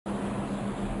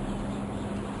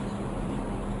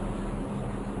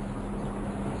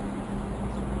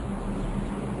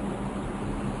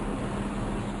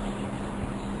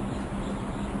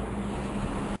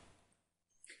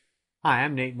Hi,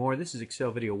 I'm Nate Moore. This is Excel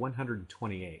video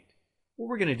 128. What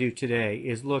we're going to do today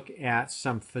is look at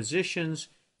some physicians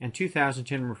and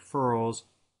 2010 referrals,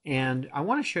 and I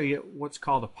want to show you what's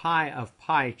called a pie of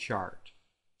pie chart.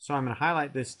 So I'm going to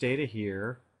highlight this data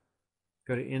here,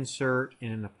 go to Insert,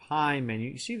 and in the Pie menu,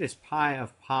 you see this pie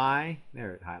of pie?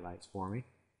 There, it highlights for me.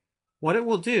 What it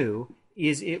will do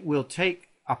is it will take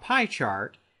a pie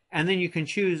chart, and then you can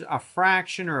choose a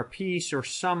fraction or a piece or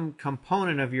some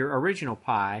component of your original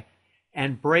pie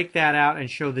and break that out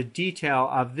and show the detail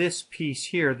of this piece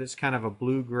here that's kind of a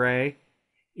blue-gray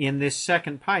in this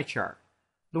second pie chart.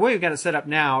 The way we've got it set up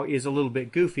now is a little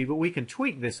bit goofy, but we can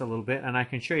tweak this a little bit, and I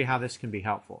can show you how this can be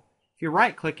helpful. If you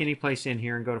right-click any place in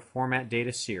here and go to Format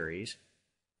Data Series,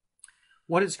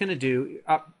 what it's going to do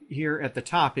up here at the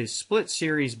top is Split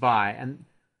Series By, and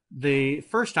the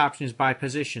first option is by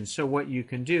position. So what you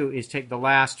can do is take the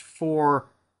last four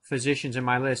physicians in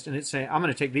my list and say, I'm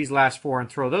going to take these last four and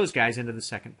throw those guys into the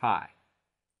second pie.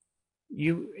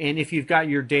 And if you've got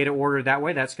your data ordered that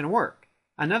way, that's going to work.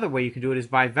 Another way you can do it is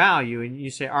by value, and you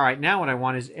say, all right, now what I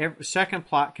want is every second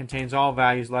plot contains all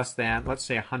values less than, let's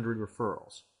say, 100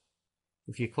 referrals.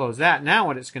 If you close that, now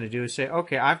what it's going to do is say,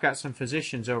 okay, I've got some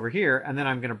physicians over here, and then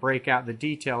I'm going to break out the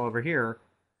detail over here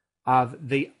of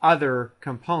the other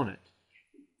component.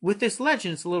 With this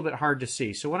legend, it's a little bit hard to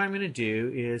see. So what I'm going to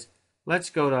do is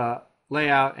let's go to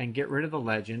Layout and get rid of the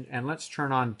legend, and let's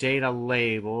turn on Data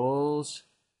Labels.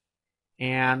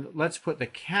 And let's put the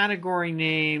category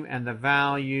name and the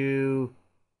value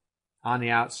on the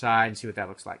outside and see what that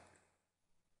looks like.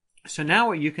 So now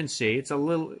what you can see, it's a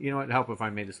little, it'd help if I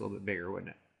made this a little bit bigger,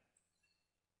 wouldn't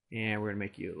it? And we're going to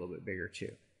make you a little bit bigger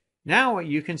too. Now what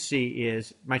you can see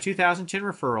is my 2010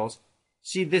 referrals.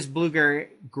 See, this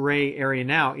blue-gray area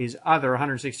now is other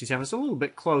 167. It's a little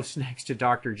bit close next to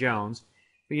Dr. Jones.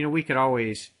 But, we could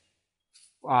always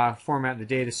format the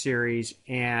data series,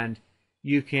 and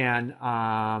you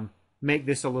can make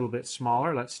this a little bit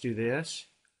smaller. Let's do this.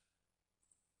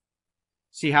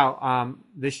 See how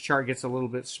this chart gets a little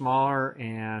bit smaller,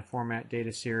 and format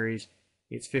data series.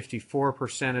 It's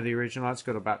 54% of the original. Let's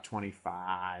go to about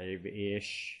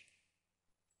 25-ish.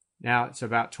 Now it's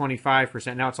about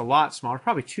 25%. Now it's a lot smaller,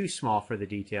 probably too small for the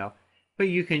detail. But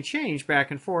you can change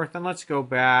back and forth, and let's go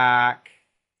back.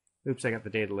 Oops, I got the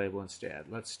data label instead.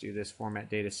 Let's do this format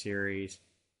data series.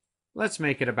 Let's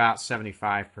make it about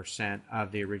 75%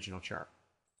 of the original chart.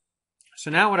 So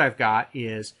now what I've got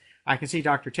is I can see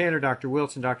Dr. Taylor, Dr.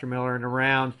 Wilson, Dr. Miller, and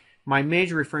around my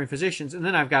major referring physicians, and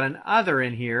then I've got an other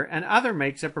in here, and other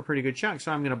makes up a pretty good chunk.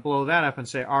 So I'm going to blow that up and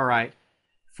say, all right,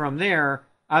 from there,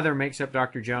 other makes up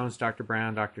Dr. Jones, Dr.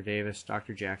 Brown, Dr. Davis,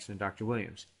 Dr. Jackson, and Dr.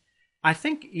 Williams. I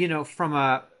think, from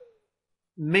a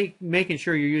making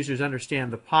sure your users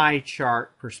understand the pie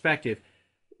chart perspective,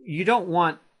 you don't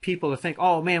want people to think,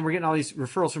 oh man, we're getting all these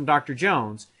referrals from Dr.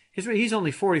 Jones. He's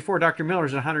only 44, Dr.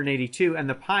 Miller's 182, and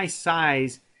the pie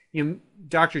size,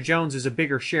 Dr. Jones is a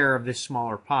bigger share of this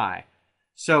smaller pie.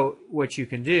 So what you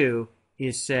can do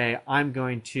is say, I'm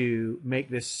going to make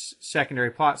this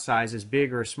secondary plot size as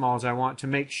big or as small as I want to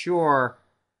make sure.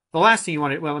 The last thing you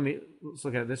want to, let's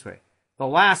look at it this way. The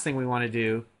last thing we want to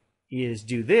do is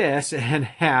do this and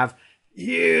have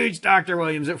huge Dr.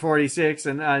 Williams at 46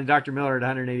 and Dr. Miller at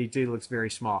 182 looks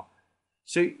very small.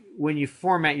 So when you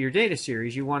format your data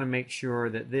series, you want to make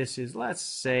sure that this is, let's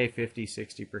say, 50,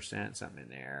 60%, something in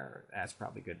there. That's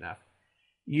probably good enough.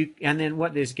 And then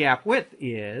what this gap width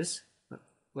is,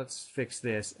 let's fix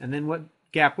this. And then what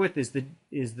gap width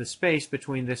is the space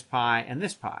between this pie and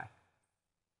this pie.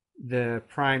 The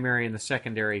primary and the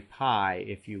secondary pie,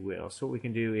 if you will. So what we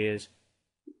can do is,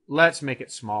 let's make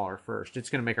it smaller first. It's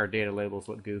going to make our data labels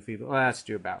look goofy, but let's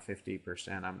do about 50%.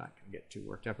 I'm not going to get too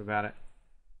worked up about it.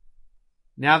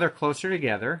 Now they're closer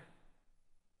together.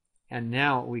 And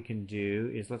now what we can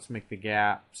do is let's make the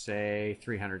gap, say,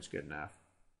 300 is good enough.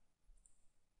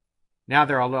 Now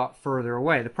they're a lot further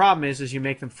away. The problem is you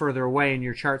make them further away and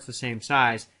your chart's the same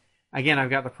size. Again, I've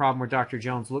got the problem where Dr.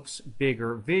 Jones looks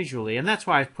bigger visually, and that's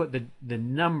why I've put the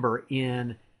number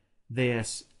in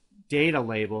this data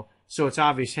label, so it's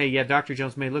obvious, hey, yeah, Dr.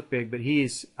 Jones may look big, but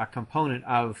he's a component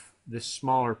of this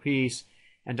smaller piece,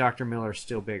 and Dr. Miller is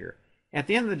still bigger. At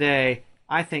the end of the day,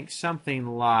 I think something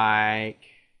like,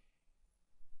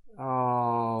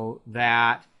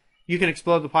 that. You can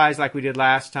explode the pies like we did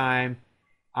last time.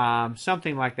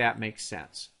 Something like that makes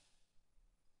sense.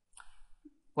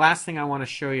 Last thing I want to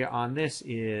show you on this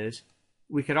is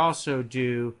we could also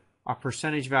do a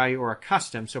percentage value or a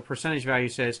custom. So percentage value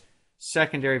says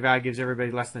secondary value gives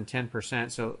everybody less than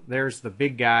 10%. So there's the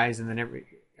big guys, and then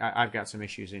I've got some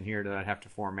issues in here that I'd have to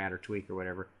format or tweak or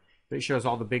whatever. But it shows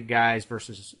all the big guys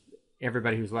versus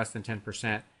everybody who's less than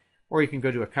 10%, or you can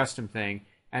go to a custom thing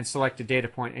and select a data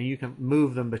point, and you can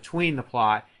move them between the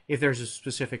plot if there's a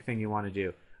specific thing you want to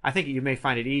do. I think you may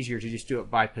find it easier to just do it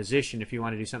by position if you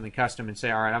want to do something custom and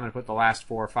say, all right, I'm going to put the last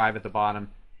 4 or 5 at the bottom,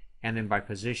 and then by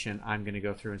position, I'm going to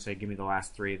go through and say, give me the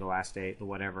last 3, the last 8, the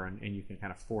whatever, and you can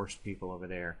kind of force people over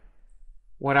there.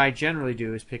 What I generally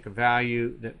do is pick a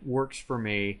value that works for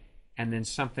me, and then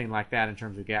something like that in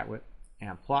terms of gap width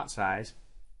and plot size.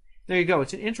 There you go.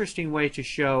 It's an interesting way to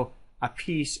show a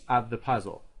piece of the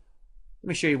puzzle. Let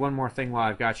me show you one more thing while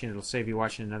I've got you, and it'll save you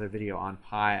watching another video on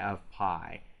pi of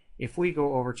pi. If we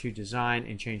go over to design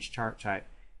and change chart type,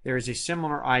 there is a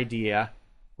similar idea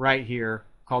right here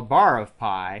called bar of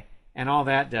pi, and all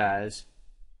that does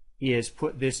is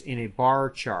put this in a bar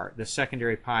chart, the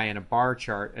secondary pi in a bar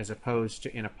chart as opposed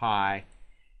to in a pi,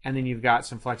 and then you've got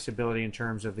some flexibility in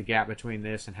terms of the gap between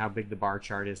this and how big the bar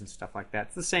chart is and stuff like that.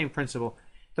 It's the same principle.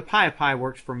 The pi of pi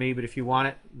works for me, but if you want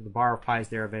it, the bar of pi is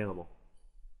there available.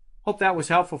 Hope that was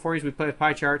helpful for you as we play with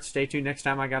pie charts. Stay tuned next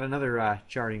time. I got another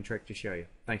charting trick to show you.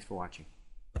 Thanks for watching.